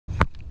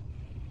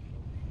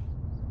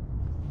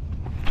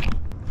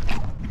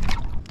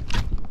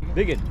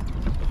Dig it.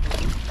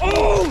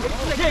 Oh!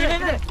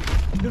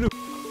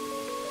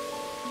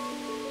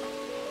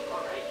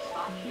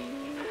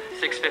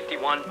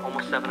 6:51,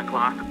 almost 7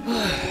 o'clock.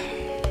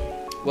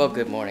 Well,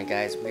 good morning,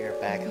 guys. We are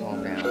back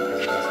home now. As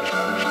you guys can see.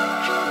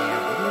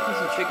 And we're making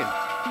some chicken.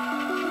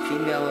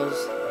 Females,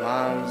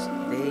 moms,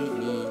 they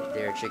need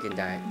their chicken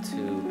diet to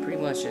pretty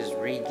much just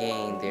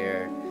regain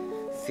their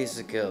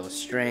physical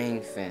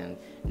strength and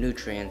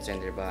nutrients in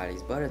their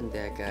bodies. But other than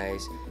that,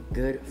 guys,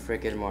 good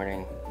freaking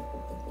morning.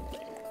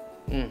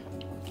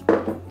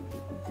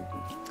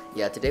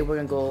 Yeah, today we're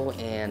gonna go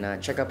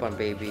and check up on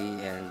baby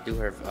and do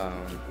her,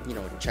 you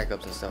know,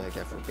 checkups and stuff like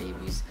that for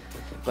babies.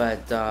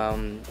 But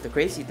the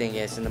crazy thing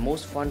is, and the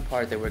most fun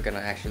part that we're gonna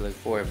actually look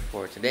forward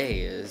for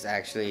today is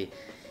actually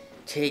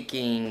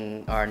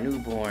taking our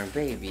newborn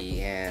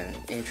baby and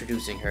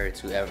introducing her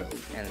to Everly.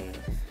 And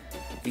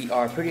we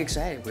are pretty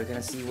excited. We're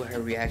gonna see what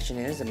her reaction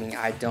is. I mean,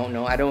 I don't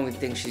know. I don't even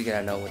think she's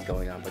gonna know what's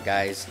going on. But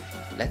guys,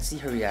 let's see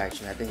her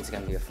reaction. I think it's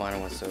gonna be a fun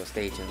one, so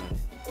stay tuned.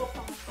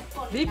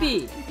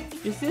 Baby,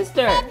 your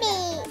sister.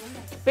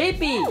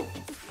 Baby.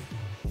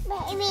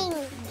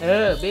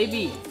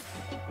 Baby.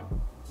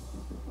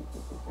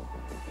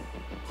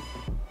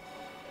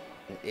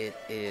 It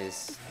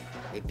is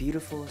a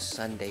beautiful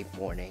Sunday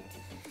morning.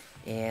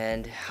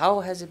 And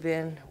how has it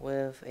been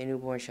with a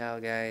newborn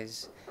child,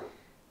 guys?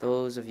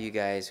 Those of you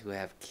guys who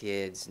have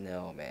kids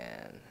know,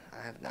 man,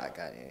 I have not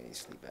gotten any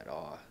sleep at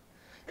all.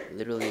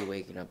 Literally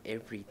waking up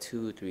every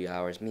 2-3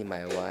 hours. Me and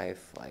my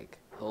wife, like,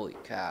 holy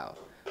cow.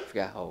 I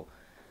forgot how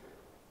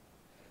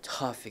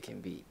tough it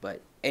can be.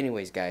 But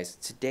anyways, guys,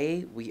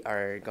 today we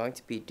are going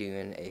to be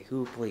doing a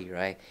hooplee,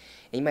 right?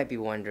 And you might be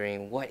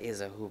wondering, what is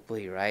a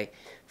hooplee, right?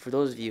 For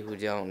those of you who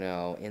don't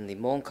know, in the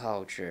Hmong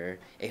culture,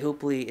 a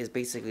hooplee is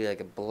basically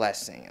like a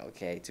blessing,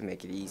 okay? To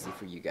make it easy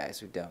for you guys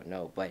who don't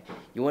know. But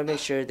you want to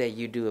make sure that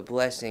you do a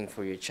blessing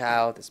for your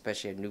child,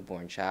 especially a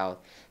newborn child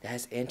that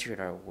has entered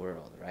our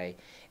world, right?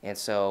 And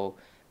so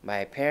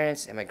my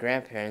parents and my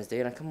grandparents,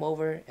 they're going to come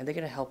over and they're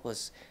going to help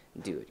us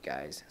do it,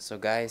 guys. So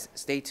guys,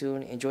 stay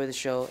tuned, enjoy the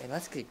show, and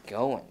let's get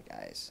going,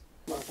 guys.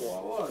 Yep,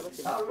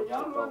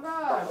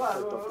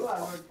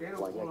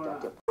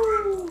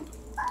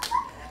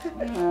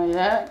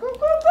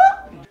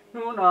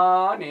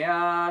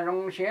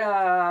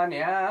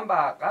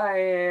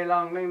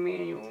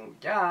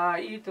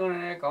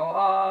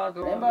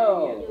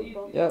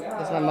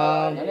 that's my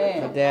mom,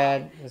 my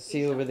dad,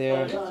 see over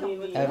there,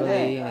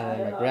 Everly,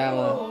 and my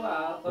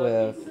grandma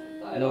with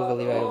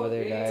Novely right over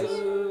there, guys.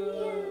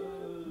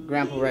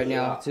 Grandpa right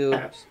now too,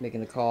 just making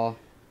the call.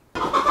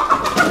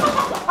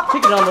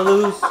 Chicken on the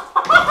loose.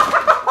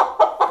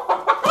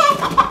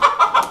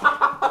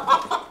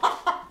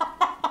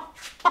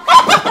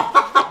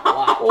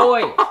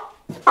 Oi.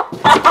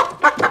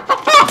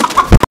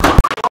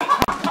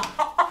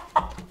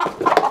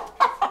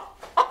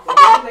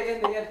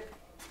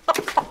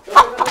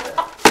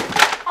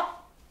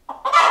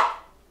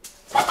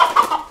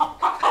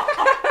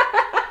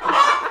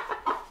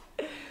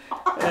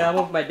 Yeah, I'm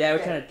with my dad.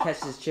 We're trying to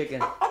test this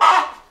chicken.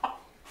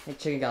 That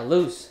chicken got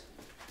loose.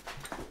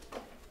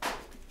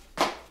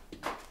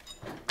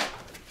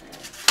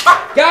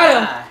 Got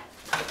him!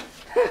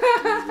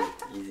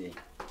 Easy.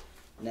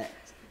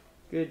 Next.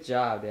 Good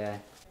job,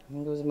 Dad.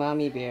 Here goes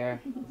Mommy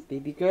Bear.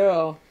 Baby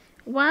girl.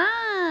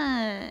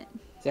 What?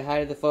 Say hi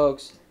to the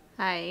folks.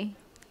 Hi.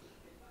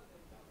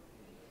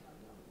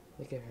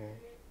 Look at her.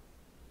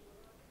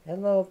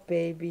 Hello,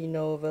 baby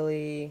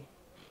Novely.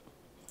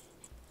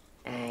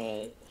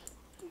 Hi.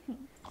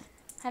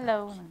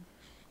 Hello.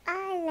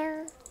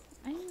 Hello.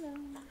 Hello.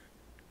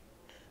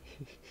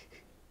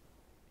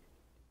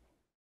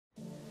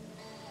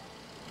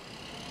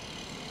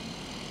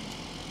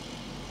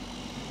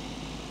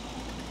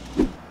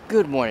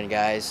 Good morning,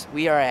 guys.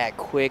 We are at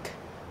quick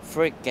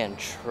freaking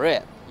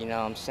trip, you know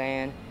what I'm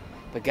saying?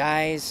 But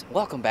guys,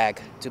 welcome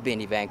back to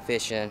Bindee Vang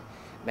Fishing.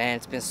 Man,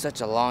 it's been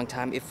such a long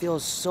time. It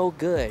feels so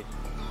good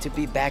to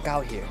be back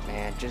out here,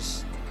 man.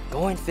 Just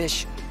going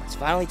fishing. It's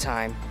finally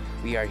time.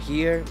 We are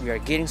here. We are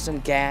getting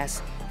some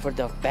gas for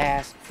the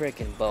bass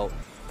freaking boat.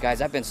 Guys,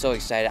 I've been so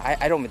excited.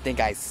 I don't even think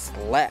I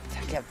slept.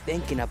 I kept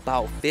thinking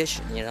about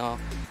fishing, you know?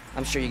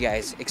 I'm sure you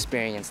guys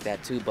experienced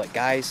that too. But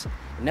guys,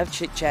 enough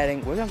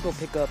chit-chatting. We're gonna go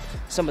pick up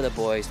some of the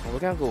boys and we're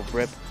gonna go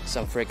rip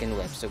some freaking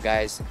lips. So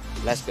guys,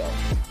 let's go.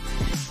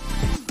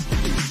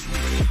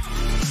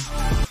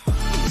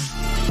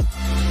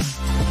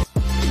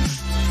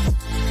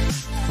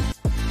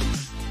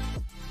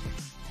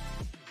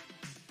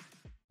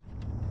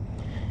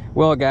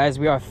 Well, guys,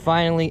 we are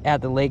finally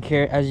at the lake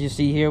here. As you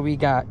see here, we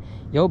got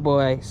yo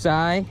boy,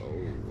 Sai,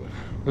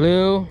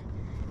 Blue,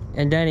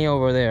 and Danny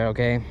over there,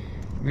 okay?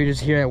 We're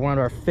just here at one of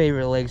our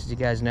favorite lakes, as you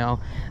guys know.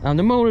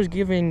 The motor's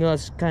giving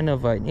us kind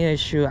of an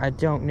issue. I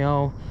don't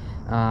know.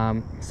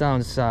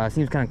 Seems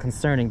kind of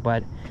concerning,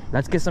 but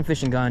let's get some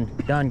fishing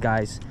done,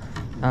 guys.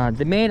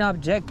 The main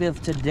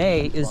objective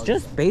today is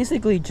just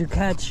basically to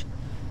catch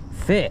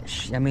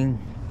fish. I mean,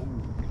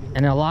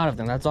 and a lot of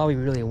them. That's all we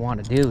really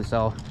want to do.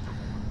 So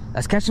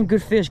let's catch some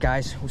good fish,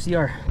 guys. We'll see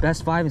our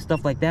best 5 and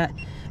stuff like that.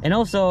 And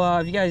also,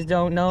 if you guys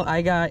don't know,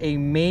 I got a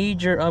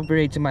major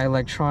upgrade to my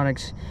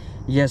electronics.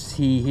 Yes,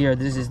 here,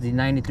 this is the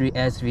 93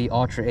 SV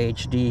Ultra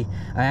HD.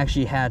 I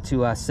actually had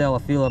to sell a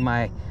few of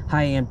my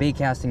high-end bait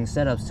casting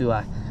setups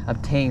to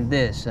obtain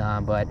this.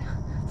 But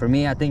for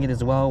me, I think it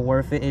is well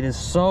worth it. It is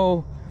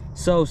so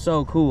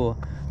cool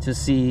to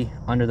see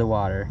under the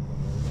water.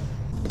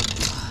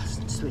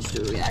 Switch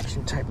to a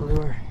reaction type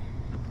lure.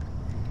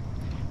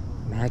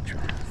 Mag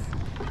draft.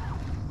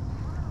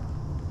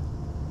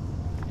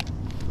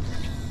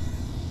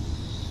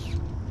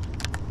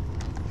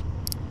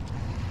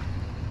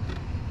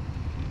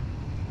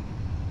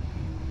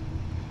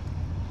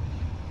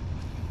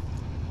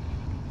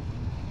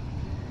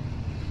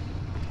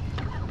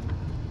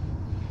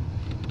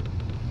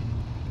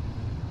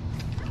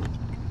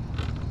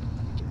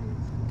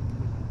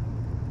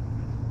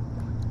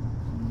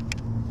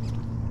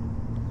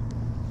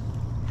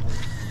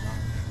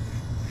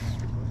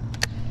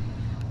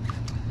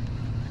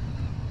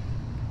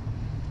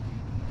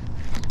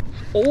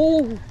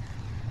 Oh,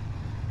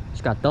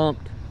 just got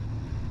dumped.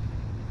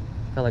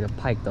 Felt like a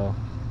pike though.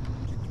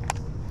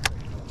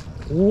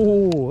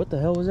 Oh, what the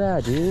hell was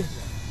that, dude?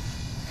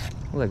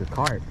 Looked like a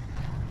carp.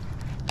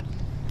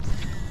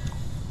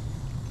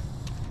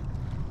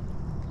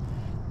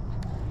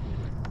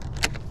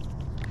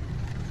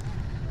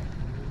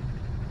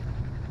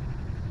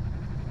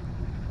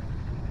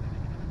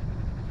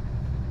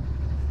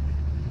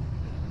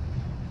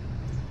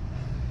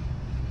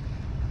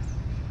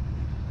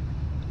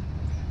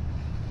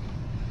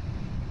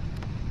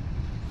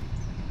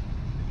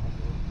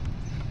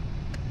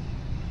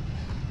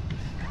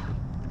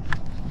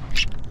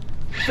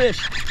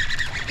 Fish.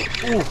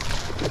 Ooh.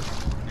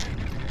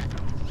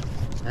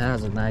 That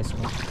was a nice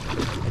one.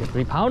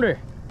 3-pounder.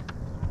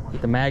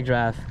 Get the mag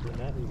draft.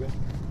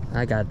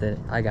 I got it.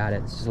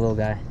 It's just a little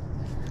guy.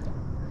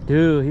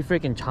 Dude, he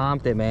freaking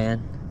chomped it,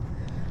 man.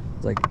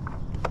 It's like,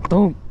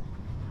 boom.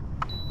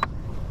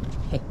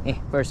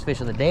 Hey, first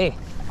fish of the day.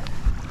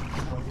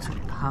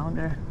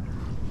 2-pounder.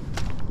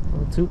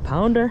 Little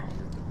 2-pounder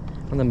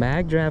on the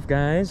mag draft,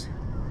 guys.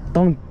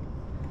 Don't.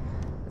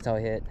 That's how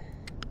it hit.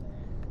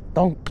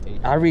 Don't.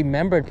 I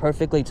remembered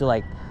perfectly to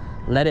like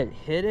let it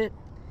hit it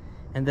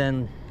and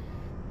then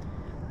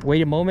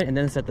wait a moment and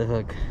then set the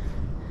hook.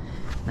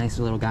 Nice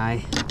little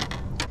guy.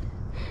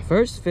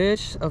 First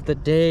fish of the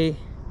day.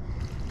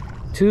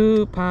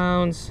 2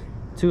 pounds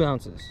 2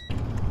 ounces.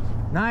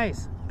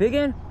 Nice. Big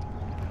in.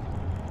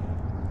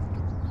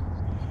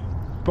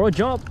 Bro,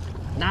 jump.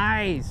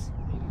 Nice.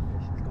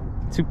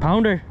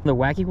 2-pounder. The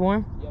wacky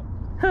worm. Yep.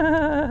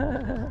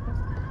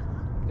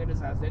 Get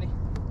his ass, Denny.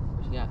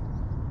 Yeah.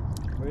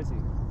 Where is he?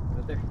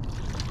 Right there.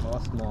 Oh,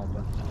 small,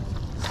 but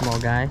small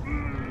guy.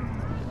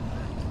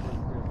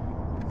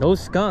 No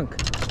skunk.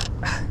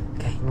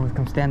 Okay, you want to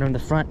come stand on the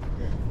front?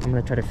 I'm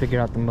gonna try to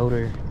figure out the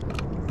motor.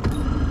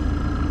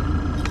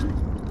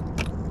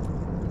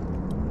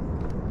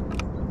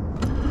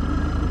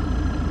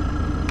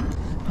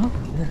 Oh,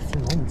 yeah, a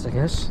few moments, I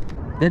guess.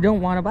 They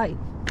don't want to bite.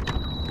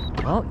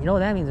 Well, you know what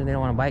that means when they don't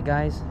want to bite,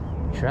 guys?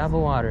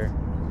 Travel water.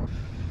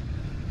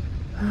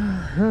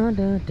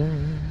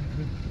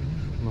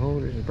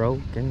 Motor's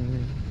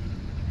broken.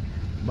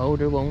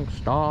 Motor won't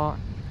start.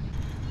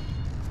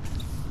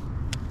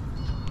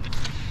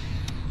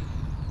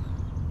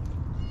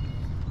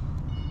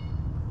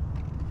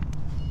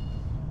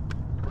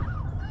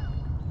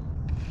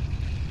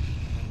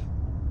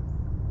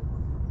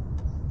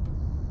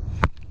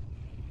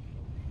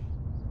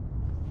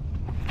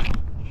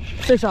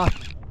 Fish off.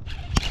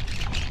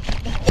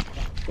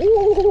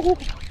 Ooh.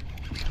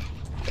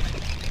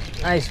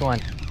 Nice one.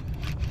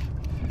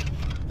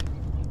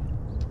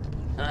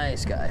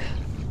 Nice guy.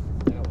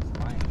 that was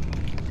fine.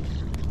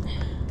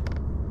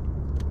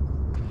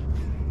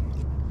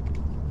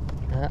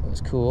 That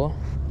was cool.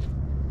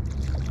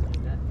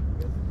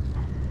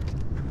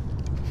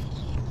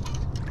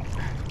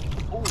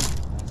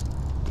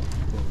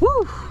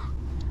 Woo!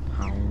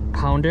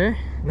 Pounder.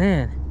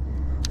 Man,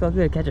 felt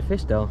good to catch a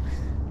fish though.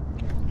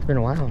 It's been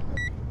a while.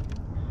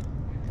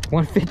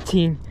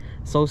 115.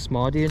 So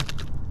small, dude.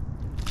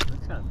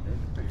 Looks kind of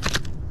big.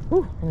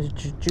 Woo!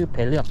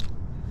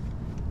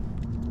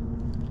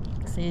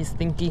 See,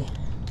 stinky.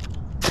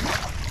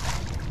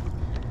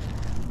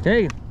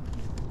 Okay,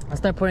 let's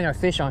start putting our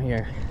fish on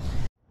here.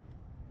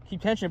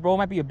 Keep tension, bro.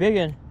 Might be a big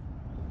one.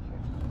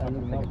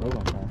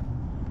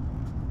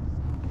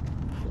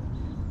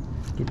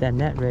 Get that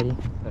net ready.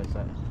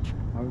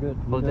 I'm good.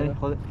 Hold it.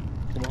 Hold it.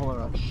 Hold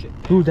on. Shit.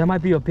 Dude, that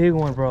might be a big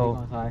one,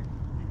 bro.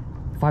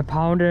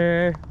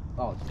 5-pounder.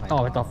 Oh, it's fine.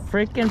 Oh, it's a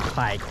freaking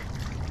pike.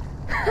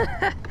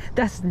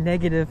 That's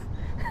negative.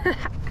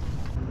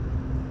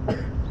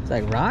 It's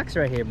like rocks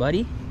right here,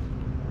 buddy.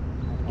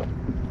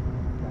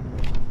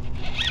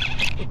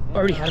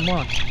 Already had him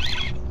on.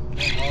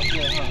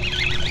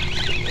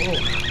 Oh.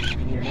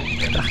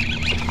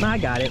 I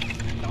got it.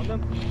 Found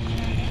them?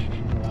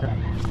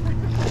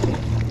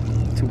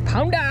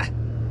 2-pounder. Have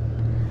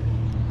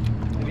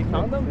you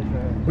found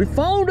them? We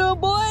found him,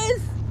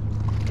 boys.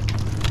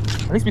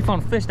 At least we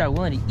found fish that are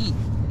willing to eat.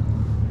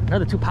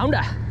 Another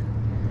 2-pounder.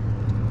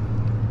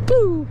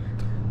 Woo!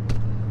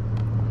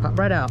 Pop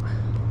right out.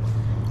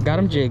 Got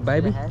him jig,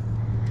 baby.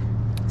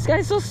 This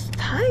guy's so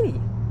tiny.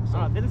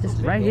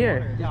 Just right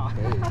here.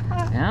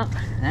 Yeah,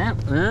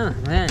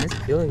 man, it's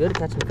feeling good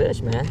catching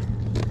fish, man.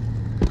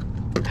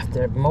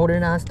 After motor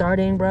not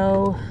starting,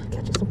 bro,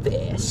 catching some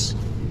fish.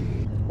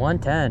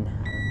 110.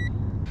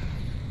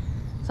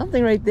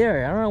 Something right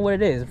there. I don't know what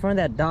it is. In front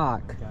of that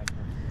dock,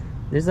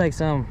 there's like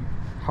some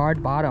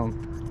hard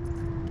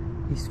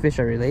bottom these fish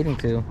are relating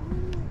to.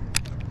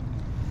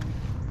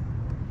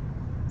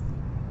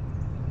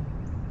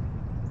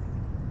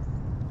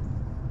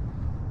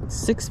 It's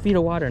 6 feet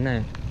of water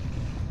now.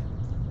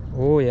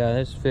 Oh yeah,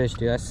 there's fish,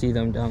 dude. I see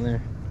them down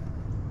there.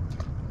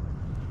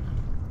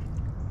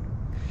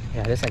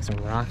 Yeah, there's like some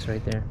rocks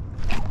right there.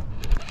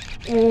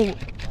 Oh.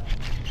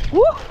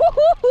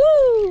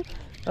 Woo-hoo-hoo-hoo!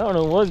 I don't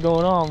know what's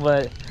going on,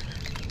 but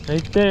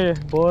right there,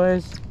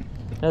 boys.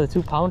 Another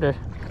 2-pounder.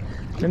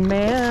 And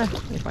man,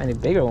 you find the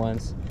bigger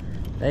ones.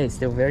 Hey,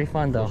 still very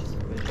fun though.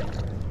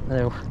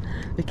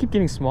 They keep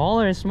getting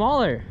smaller and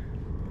smaller.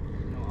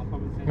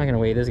 I'm not gonna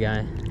weigh this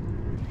guy.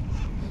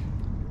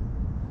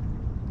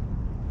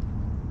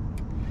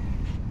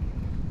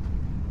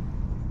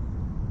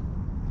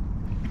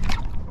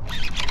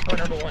 Oh,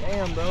 another one.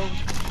 Damn, bro.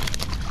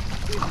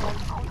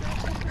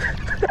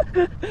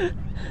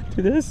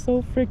 Dude, this is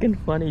so freaking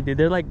funny, dude.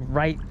 They're like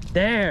right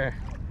there.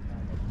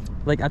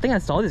 Like, I think I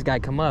saw this guy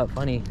come up.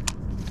 Funny.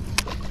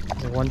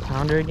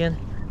 1-pounder again.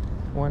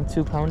 1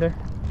 2-pounder.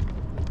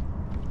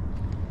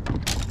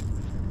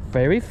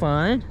 Very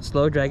fun.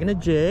 Slow dragging a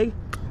jig.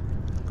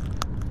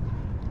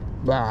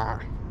 Bah.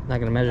 Not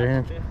gonna measure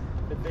him.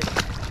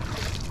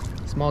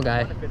 Small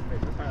guy.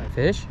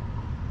 Fish?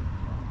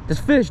 There's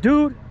fish,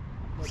 dude.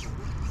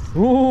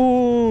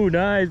 Ooh,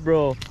 nice,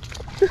 bro.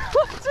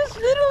 It's just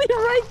literally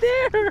right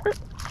there.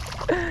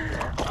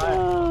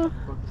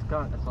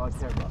 That's all I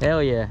care about.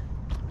 Hell yeah.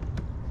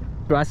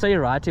 Bro, I saw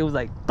your rod, it was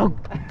like, thunk.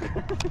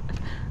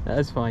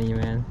 That's funny,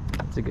 man.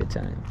 It's a good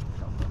time.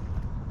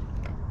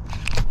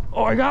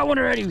 Oh, I got one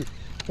already.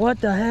 What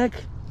the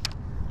heck?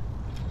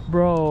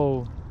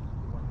 Bro.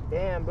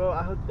 Damn, bro,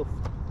 I hooked the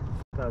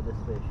out of this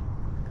fish.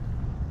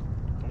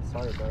 I'm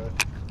sorry, brother.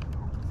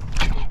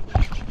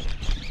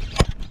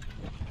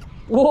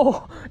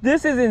 Whoa,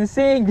 this is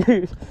insane,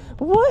 dude.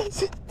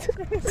 What?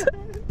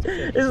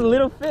 It's a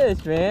little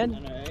fish,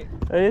 man.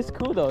 It's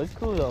cool though. It's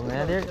cool though,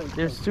 man.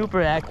 They're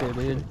super active,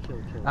 dude.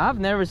 I've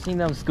never seen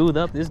them schooled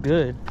up this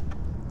good.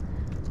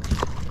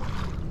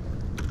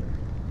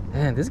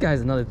 Man, this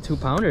guy's another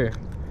 2-pounder.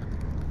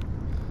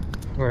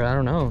 Or I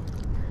don't know.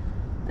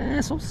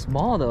 It's so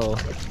small though.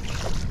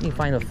 You can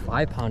find the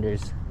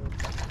 5-pounders.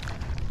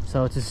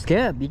 So to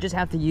skip, you just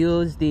have to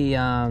use the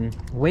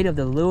weight of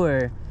the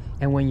lure.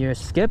 And when you're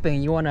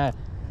skipping, you wanna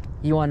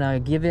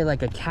give it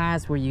like a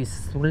cast where you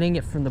swing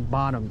it from the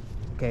bottom,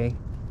 okay?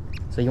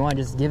 So you wanna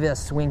just give it a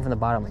swing from the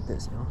bottom like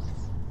this, you know?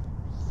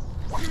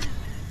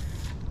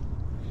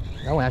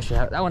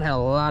 That one had a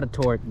lot of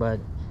torque, but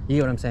you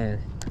get what I'm saying.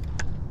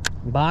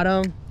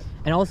 Bottom,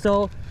 and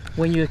also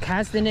when you're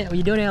casting it, when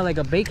you're doing it like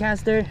a bait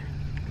caster,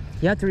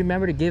 you have to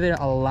remember to give it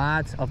a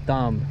lot of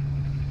thumb.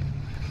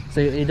 So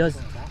it does,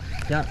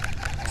 yeah.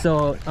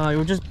 So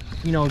you'll just,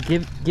 you know,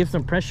 give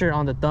some pressure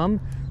on the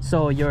thumb.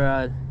 So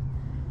your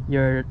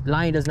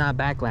line does not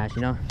backlash,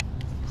 you know.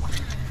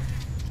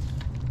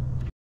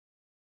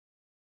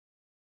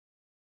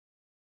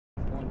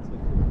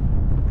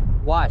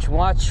 Watch.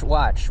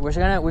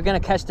 We're gonna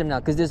catch them now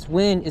because this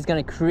wind is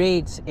gonna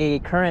create a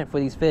current for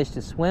these fish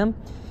to swim,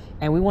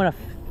 and we want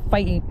to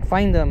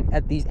find them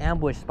at these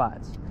ambush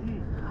spots.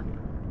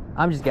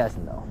 I'm just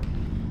guessing though.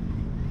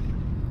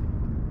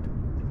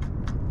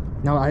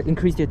 No, I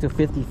increased it to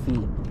 50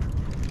 feet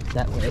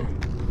that way.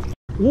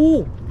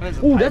 Ooh,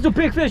 that's a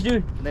big fish,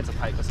 dude. That's a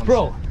pike or something.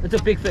 Bro, it's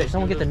a big fish.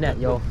 Someone get the net,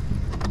 yo.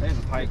 That's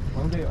a pike.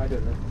 I do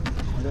it.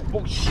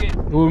 Oh shit.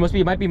 Ooh,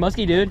 it might be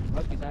musky, dude.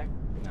 Musky, Zach?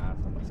 Nah, it's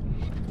not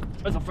musky.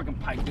 That's a freaking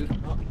pike, dude.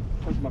 Oh,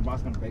 my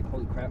boss gonna break.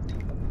 Holy crap.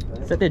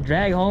 Set the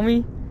drag,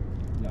 homie.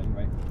 Yeah, you're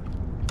right.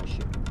 Oh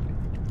shit.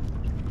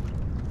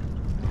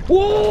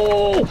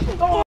 Whoa!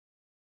 Oh!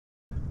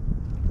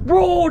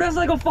 Bro, that's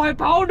like a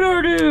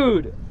 5-pounder,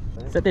 dude.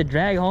 Set the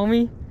drag,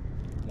 homie.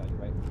 Yeah, you're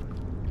right.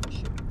 Oh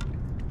shit.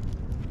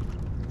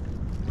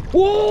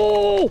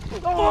 Whoa!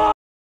 Oh!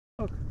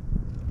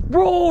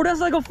 Bro, that's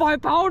like a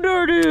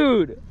 5-pounder,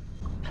 dude.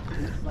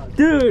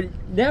 Dude,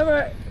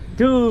 never.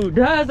 Dude,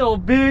 that's a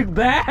big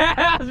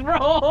bass,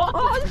 bro.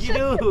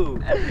 You.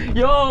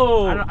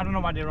 Yo. I don't know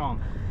what I did wrong.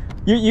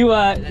 He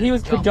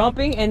was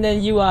jumping, and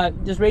then you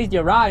just raised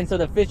your rod, and so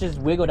the fish just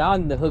wiggled out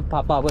and the hook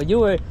popped up. But you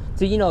were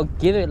to, you know,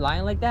 give it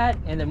line like that,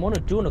 and then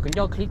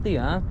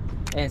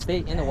and stay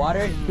in the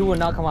water, he will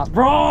not come out.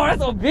 Bro,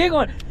 that's a big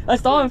one. I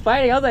saw him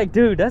fighting. I was like,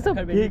 dude, that's a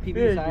big fish,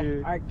 dude.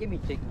 Alright, give me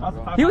chicken.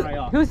 He was,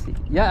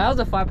 yeah, that was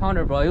a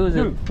 5-pounder, bro. It was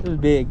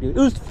big, dude. It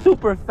was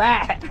super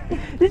fat.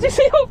 Did you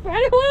see how fat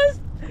it was?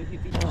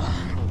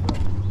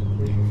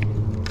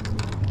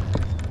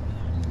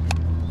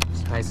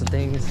 Let's try some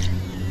things.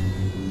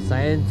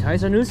 Try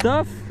some new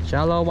stuff.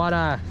 Shallow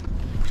water.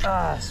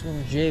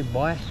 Swim jig,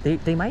 boy.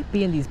 They might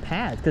be in these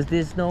pads because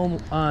there's no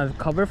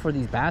cover for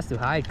these bass to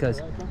hide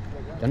because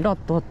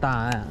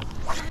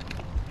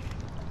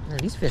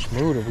these fish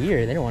move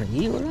weird. They don't want to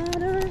eat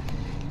water.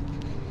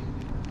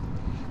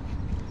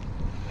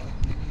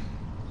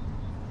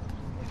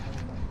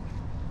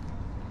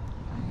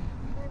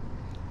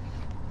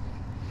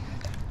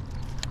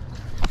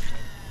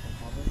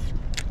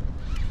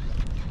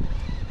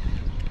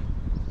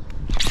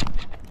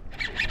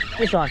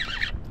 This one.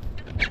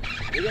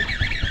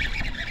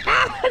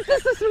 This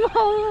is a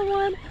smaller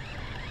one.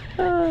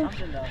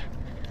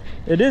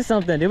 It is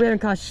something. We haven't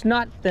caught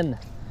nothing.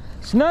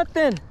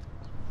 Nothing.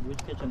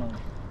 Which kitchen on?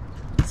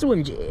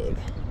 Swim jig.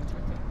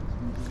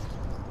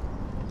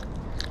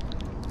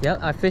 Yep,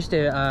 I fished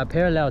it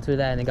parallel to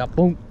that and it got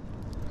boom.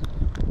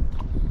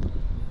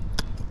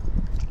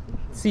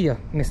 See ya,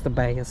 Mr.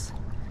 Bass.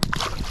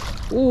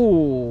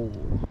 Ooh.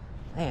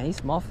 Man, these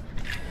small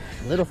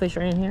little fish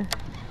are in here.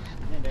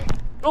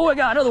 Oh, I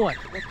got another one.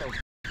 What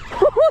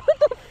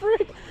the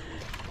frick?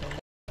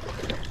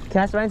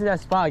 Cast right into that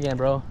spot again,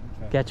 bro.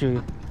 Get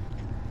you.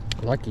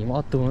 Lucky, I'm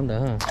all doing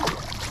that, huh?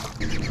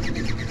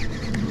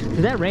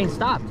 Dude, that rain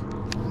stopped.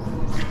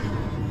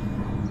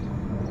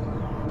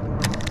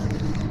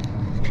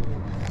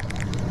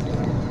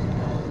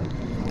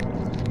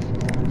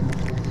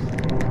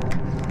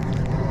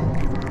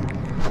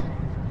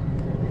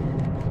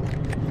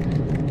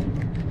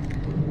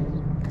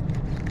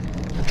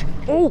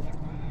 Oh!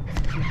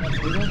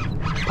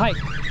 Pike.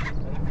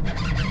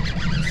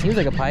 Seems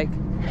like a pike.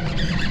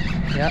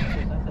 Yep.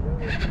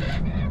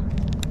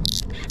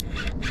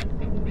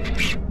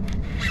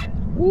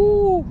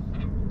 Woo!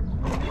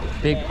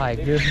 Big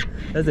pike, dude.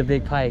 That's a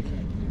big pike.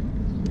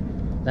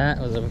 That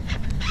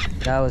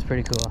was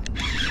pretty cool.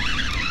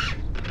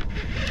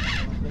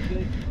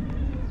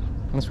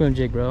 I'm a swim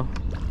jig, bro.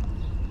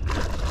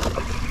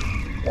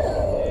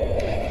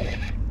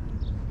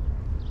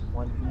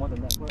 More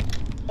than that, bro.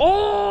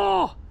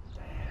 Oh!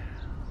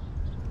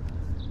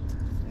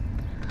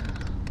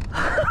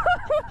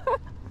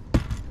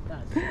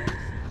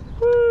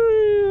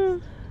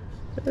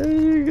 There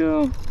you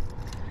go.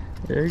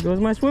 There goes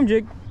my swim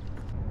jig.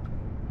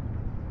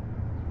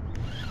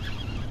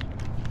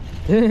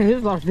 Dude,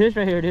 there's a lot of fish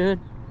right here, dude.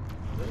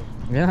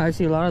 Yeah, I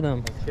see a lot of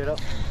them. Shit up.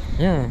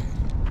 Yeah.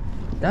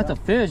 That's a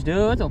fish,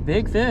 dude. That's a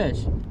big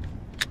fish.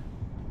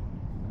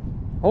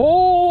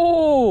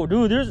 Oh,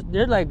 dude,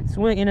 they're like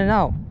swimming in and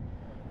out.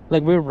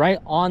 Like we're right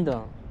on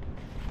them.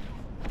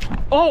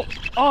 Oh,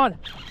 on.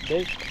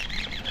 Big.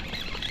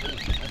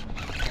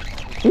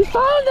 We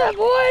found that,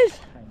 boys.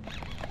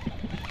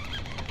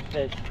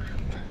 Fish.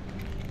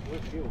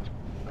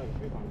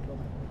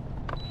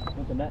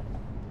 More than that.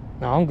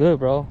 No, I'm good,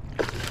 bro.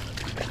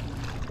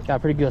 Got a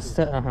pretty good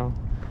set. Look at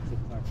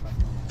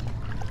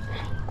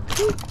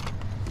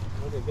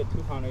a good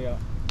 2-pounder, yo.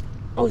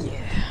 Oh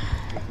yeah.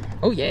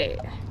 Oh yeah.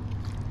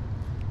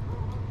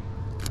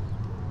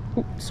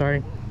 Ooh,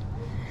 sorry.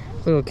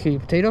 Little cutie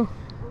potato.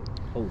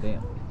 Oh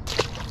damn.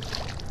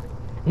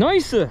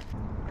 Nice. Dude,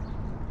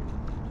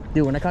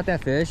 when I caught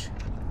that fish,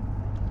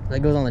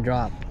 that goes on the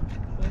drop.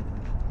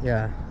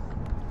 Yeah.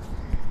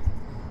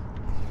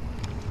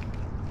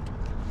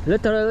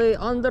 Literally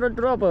under the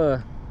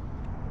dropper.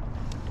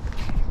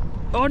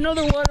 Oh,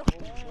 another one.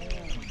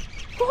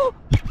 Oh.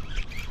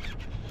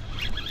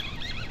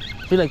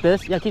 See like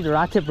this? Yeah, keep the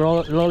rod tip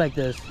low like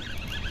this.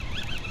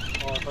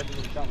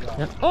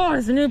 Yeah. Oh,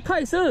 there's a new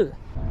pike too.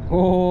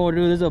 Oh,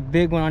 dude, there's a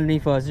big one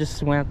underneath us. Just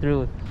swam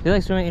through. They're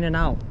like swimming in and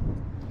out.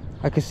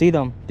 I can see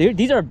them.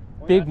 These are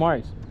big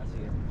marks.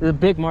 They're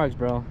big marks,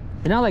 bro.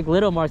 They're not like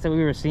little marks that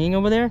we were seeing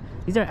over there.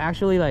 These are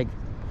actually like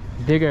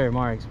bigger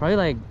marks. Probably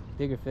like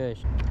bigger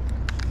fish.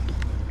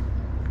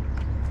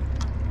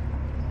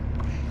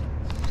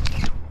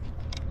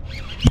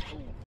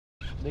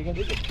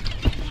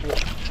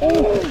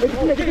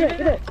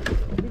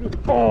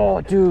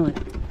 Oh, dude.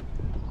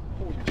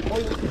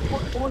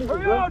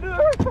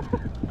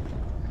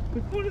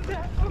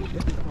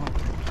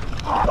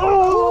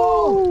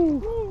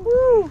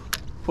 Oh!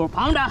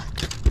 4-pounder.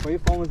 Where your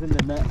phone was in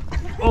the net.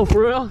 Oh,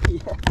 for real? Yeah.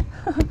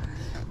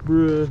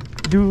 Bruh.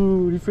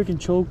 Dude, he freaking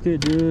choked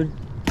it, dude.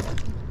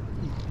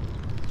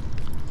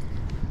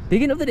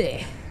 Biggin of the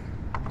day.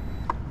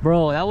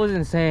 Bro, that was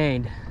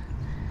insane.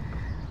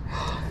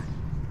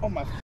 Oh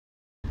my.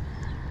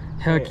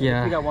 Heck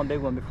yeah. We got one big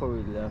one before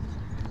we left.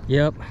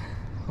 Yep.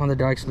 On the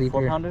dark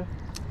sleeper. 4-pounder?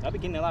 I've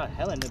been getting a lot of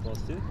hella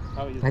nibbles too.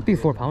 Might be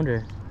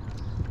 4-pounder.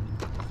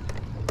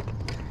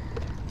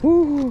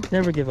 Woo!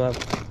 Never give up.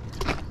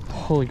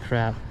 Holy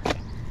crap.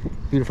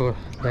 Beautiful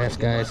bass,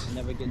 guys.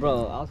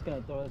 Bro, I was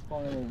gonna throw this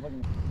phone in.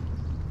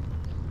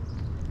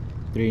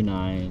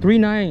 3.9.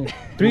 3.9.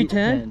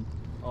 3.10?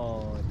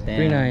 Oh,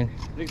 damn.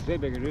 3.9. Looks way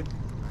bigger, dude.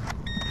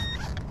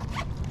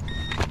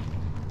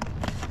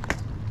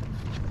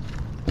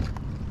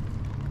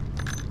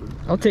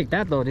 I'll take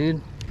that though, dude.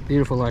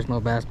 Beautiful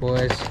largemouth bass,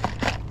 boys.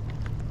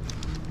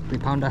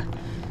 3-pounder.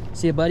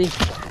 See ya, buddy.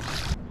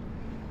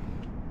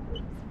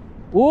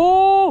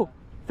 Whoa!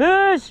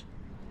 Fish!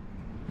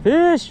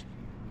 Fish!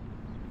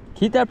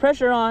 Keep that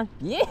pressure on.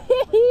 Yeah!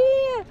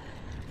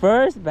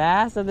 First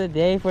bass of the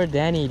day for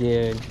Danny,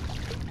 dude.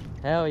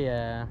 Hell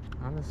yeah.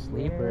 On the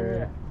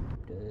sleeper.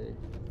 Yeah. Good.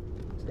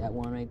 It's that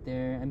one right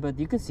there. And but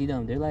you can see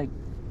them. They're like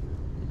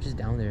just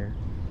down there.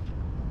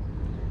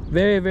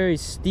 Very, very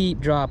steep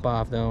drop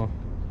off though.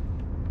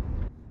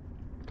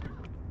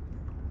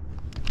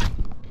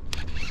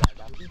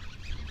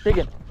 Dig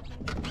it.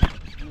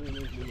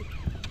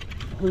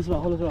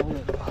 Hold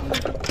it.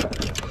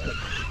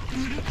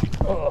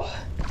 Oh.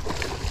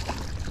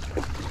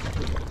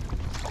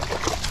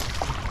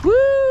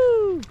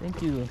 Woo!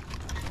 Thank you.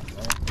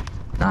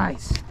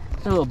 Nice.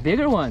 They're little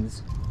bigger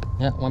ones.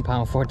 Yeah, 1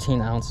 pound,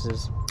 14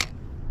 ounces.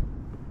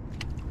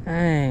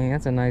 Dang,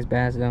 that's a nice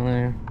bass down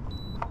there.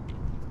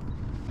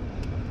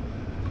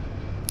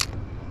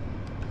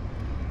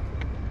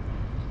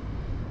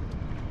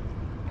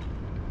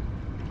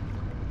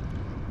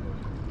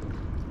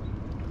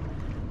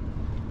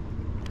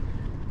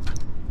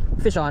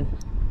 Fish on.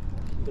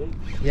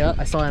 Yeah,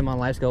 I saw him on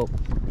live scope.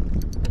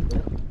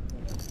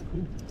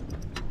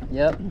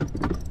 Yep.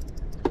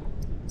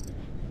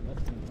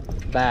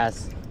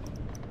 Bass.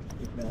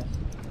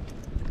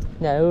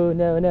 No.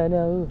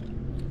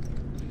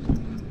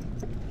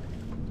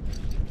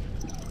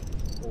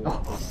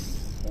 Oh.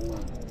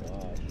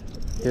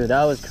 Dude,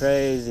 that was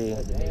crazy.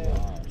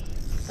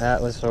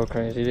 That was so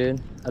crazy,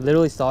 dude. I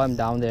literally saw him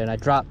down there and I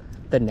dropped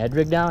the Ned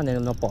rig down and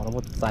then no bottom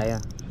with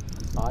fire.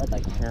 Saw it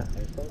like yeah.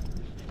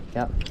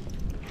 Yep.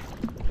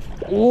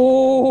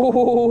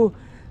 Oh,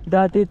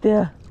 that did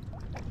there.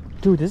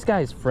 Dude, this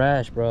guy's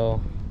fresh, bro.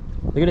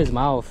 Look at his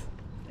mouth.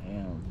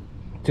 Damn.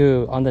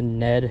 Dude, on the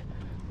Ned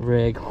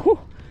rig. Whew.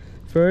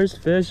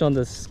 First fish on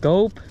the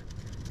scope.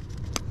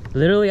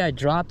 Literally, I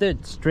dropped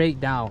it straight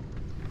down.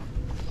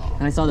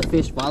 And I saw the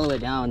fish follow it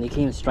down and they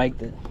came and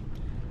striked it.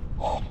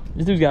 Oh,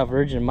 this dude's got a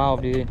virgin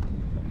mouth, dude.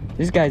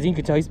 This guy's, you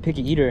can tell he's a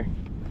picky eater.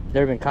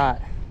 Never been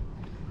caught.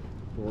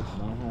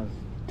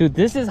 Dude,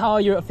 this is how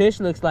your fish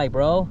looks like,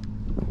 bro.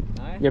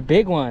 Nice. Your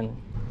big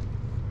one.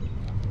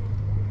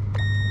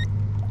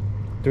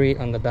 3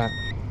 on the dot.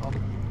 Oh.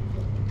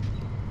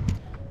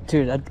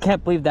 Dude, I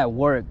can't believe that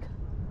worked.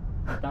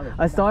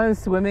 I saw him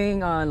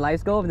swimming on live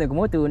scope and then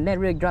go through a Ned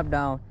rig drop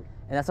down.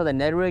 And I saw the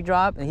Ned rig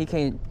drop and he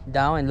came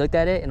down and looked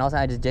at it and also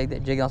I just jigged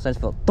it, all of a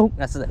sudden boom,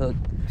 that's the hook.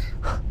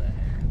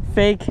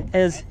 Fake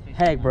as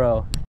heck,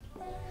 bro.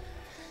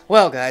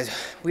 Well, guys,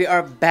 we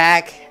are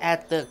back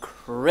at the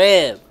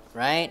crib,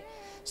 right?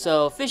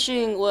 So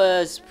fishing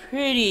was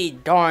pretty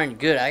darn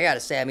good, I gotta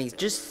say. I mean,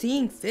 just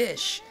seeing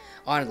fish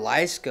on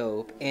live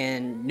scope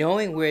and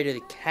knowing where to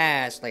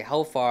cast, like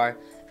how far,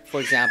 for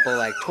example,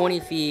 like 20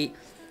 feet,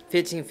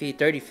 15 feet,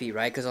 30 feet,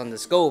 right? Because on the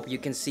scope, you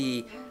can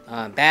see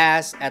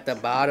bass at the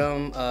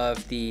bottom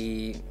of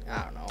the,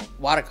 I don't know,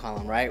 water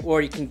column, right?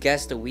 Or you can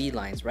guess the weed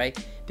lines, right?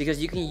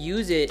 Because you can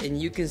use it and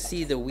you can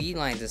see the weed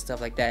lines and stuff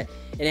like that.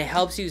 And it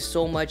helps you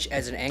so much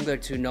as an angler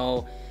to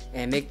know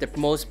and make the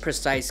most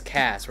precise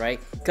cast, right?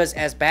 Because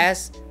as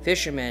bass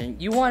fishermen,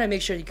 you want to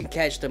make sure you can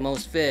catch the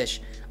most fish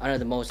under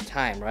the most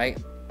time, right?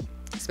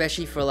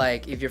 Especially for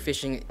like if you're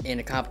fishing in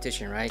a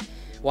competition, right?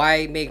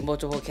 Why make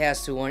multiple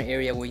casts to one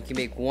area where you can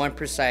make one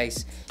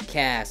precise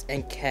cast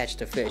and catch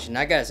the fish? And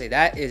I gotta say,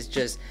 that is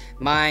just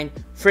mind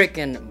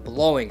freaking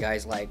blowing,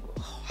 guys. Like,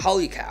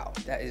 holy cow,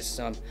 that is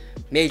some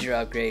major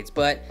upgrades.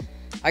 But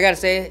I gotta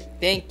say,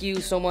 thank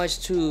you so much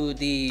to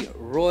the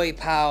ROY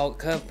POW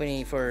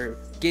company for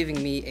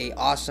giving me a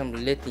awesome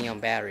lithium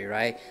battery,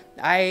 right?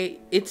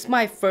 It's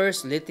my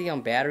first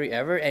lithium battery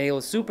ever, and it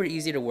was super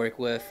easy to work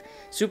with,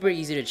 super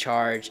easy to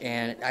charge,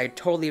 and I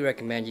totally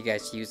recommend you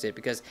guys use it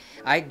because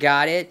I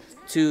got it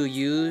to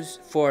use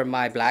for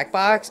my black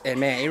box, and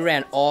man, it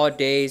ran all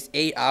days,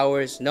 8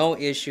 hours, no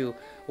issue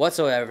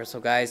whatsoever. So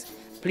guys,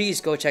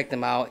 please go check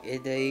them out.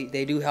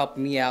 They do help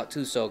me out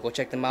too, so go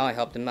check them out and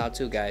help them out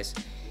too, guys.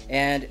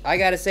 And I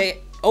gotta say,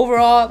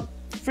 overall,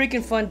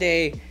 freaking fun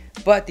day.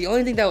 But the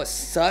only thing that was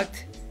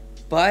sucked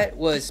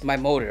was my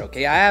motor,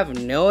 okay? I have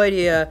no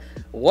idea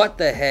what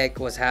the heck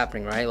was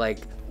happening, right? Like,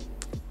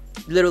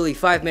 literally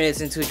 5 minutes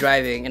into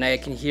driving, and I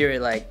can hear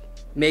it, like,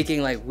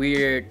 making, like,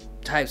 weird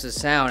types of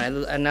sound.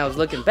 And I was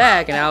looking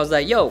back, and I was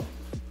like, yo,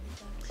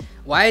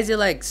 why is it,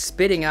 like,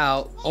 spitting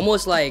out,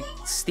 almost like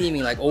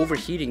steaming, like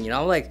overheating, you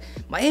know? Like,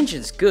 my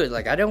engine's good.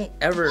 Like, I don't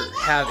ever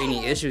have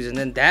any issues. And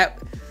then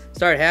that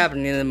started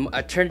happening, and then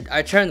I turned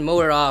the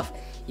motor off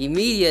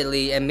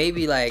immediately, and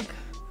maybe, like,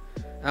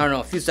 I don't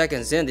know, a few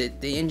seconds in,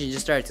 the engine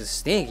just started to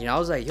stink. You know, I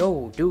was like,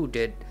 yo, dude,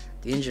 did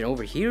the engine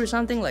overheat or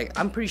something? Like,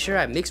 I'm pretty sure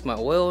I mixed my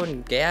oil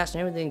and gas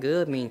and everything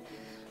good. I mean,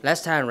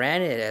 last time I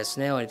ran it at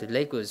Snail and the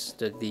lake was,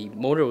 the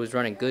motor was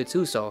running good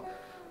too. So,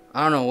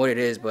 I don't know what it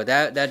is, but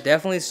that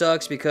definitely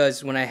sucks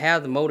because when I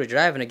had the motor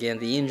driving again,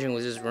 the engine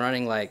was just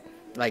running like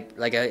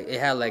it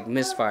had like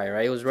misfire,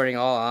 right? It was running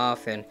all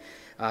off, and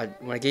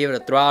when I gave it a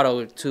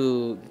throttle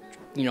to,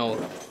 you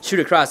know, shoot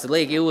across the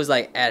lake, it was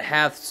like at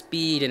half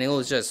speed and it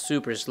was just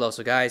super slow.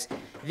 So guys,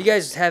 if you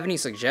guys have any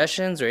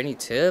suggestions or any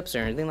tips or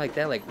anything like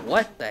that, like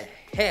what the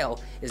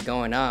hell is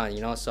going on,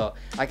 you know, so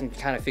I can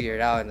kind of figure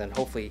it out and then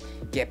hopefully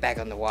get back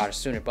on the water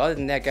sooner. But other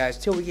than that, guys,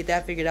 till we get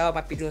that figured out, I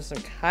might be doing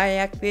some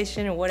kayak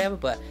fishing or whatever.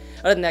 But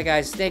other than that,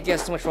 guys, thank you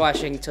guys so much for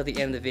watching until the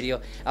end of the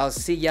video. I'll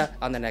see ya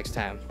on the next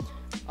time,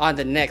 on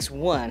the next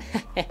one.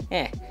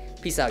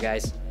 Peace out,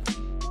 guys.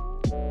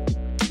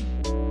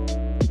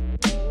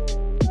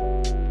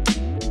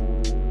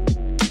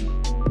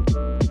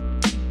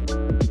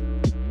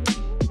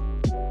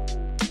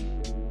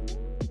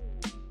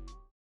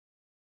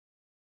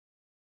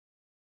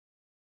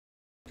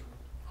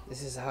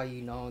 This is how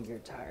you know you're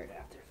tired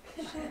after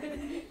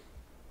fishing.